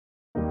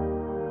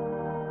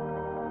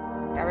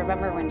I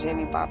remember when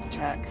Jamie bought the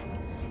truck,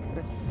 he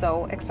was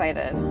so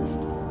excited.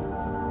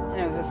 And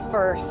it was his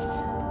first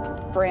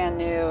brand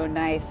new,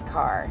 nice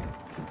car.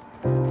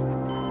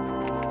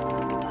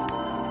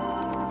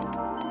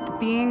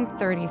 Being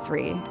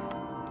 33,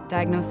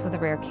 diagnosed with a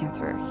rare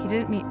cancer, he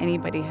didn't meet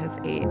anybody his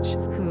age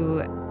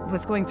who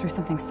was going through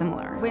something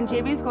similar. When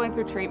Jamie's going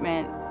through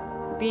treatment,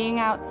 being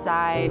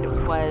outside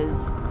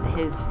was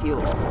his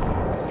fuel.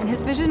 And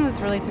his vision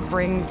was really to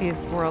bring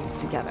these worlds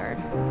together,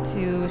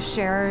 to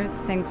share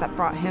things that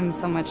brought him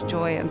so much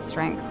joy and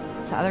strength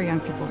to other young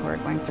people who are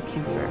going through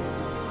cancer.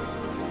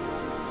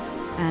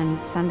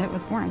 And Send It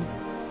was born.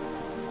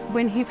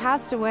 When he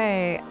passed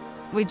away,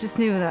 we just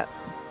knew that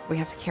we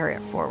have to carry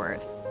it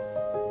forward.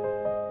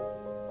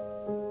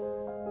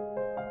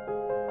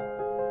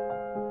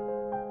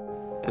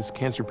 As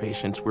cancer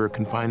patients, we're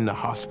confined to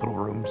hospital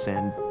rooms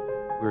and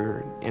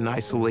we're in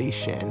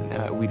isolation.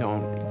 We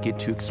don't get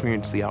to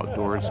experience the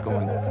outdoors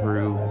going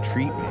through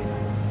treatment.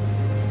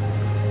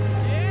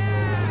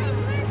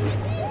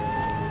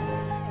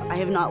 I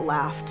have not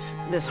laughed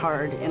this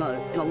hard in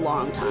a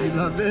long time. You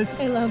love this?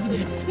 I love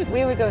this.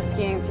 We would go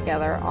skiing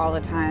together all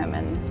the time,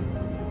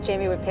 and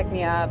Jamie would pick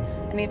me up.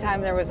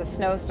 Anytime there was a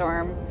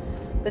snowstorm,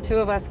 the two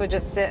of us would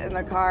just sit in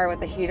the car with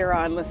the heater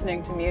on,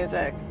 listening to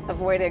music,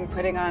 avoiding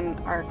putting on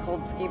our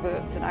cold ski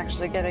boots and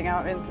actually getting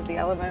out into the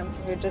elements.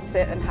 We would just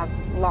sit and have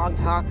long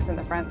talks in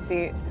the front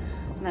seat.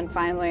 And then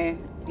finally,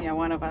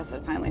 one of us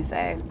would finally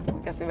say, I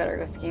guess we better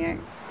go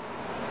skiing.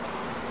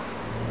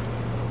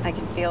 I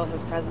can feel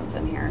his presence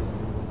in here.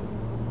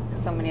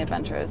 So many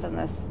adventures in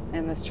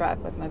this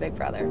truck with my big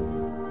brother.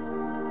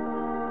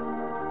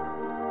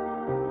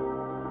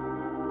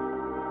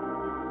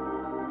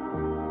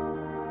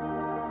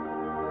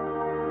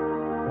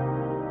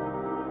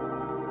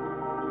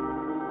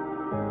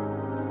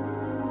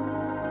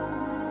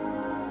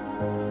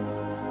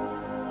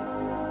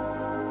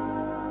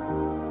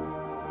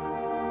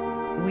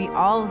 We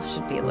all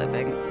should be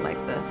living like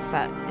this.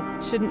 That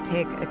it shouldn't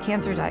take a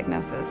cancer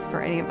diagnosis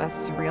for any of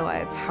us to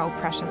realize how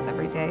precious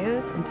every day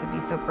is and to be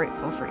so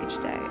grateful for each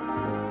day.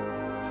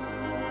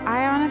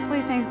 I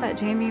honestly think that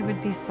Jamie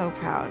would be so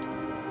proud.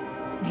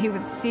 He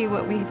would see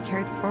what we've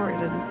carried forward,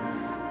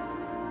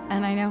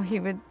 and I know he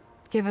would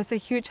give us a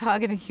huge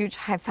hug and a huge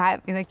high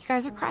five, be like, you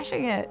guys are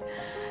crushing it.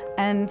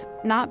 And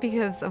not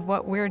because of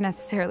what we're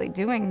necessarily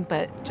doing,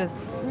 but just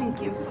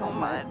thank you so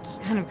much.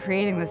 Kind of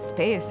creating this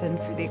space and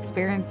for the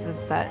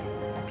experiences that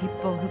the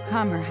people who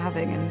come are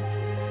having. And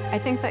I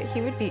think that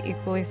he would be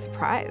equally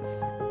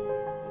surprised.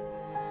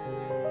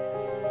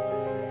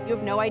 You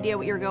have no idea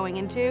what you're going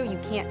into. You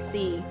can't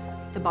see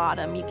the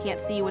bottom. You can't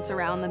see what's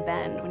around the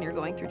bend when you're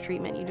going through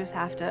treatment. You just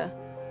have to,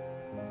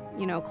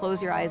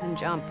 close your eyes and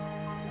jump.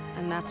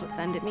 And that's what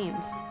Send It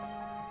means.